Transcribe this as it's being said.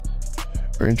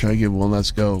We're gonna try to get one. Let's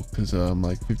go, because I'm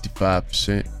like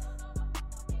 55%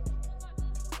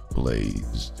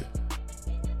 blazed.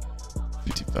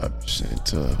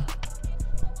 55%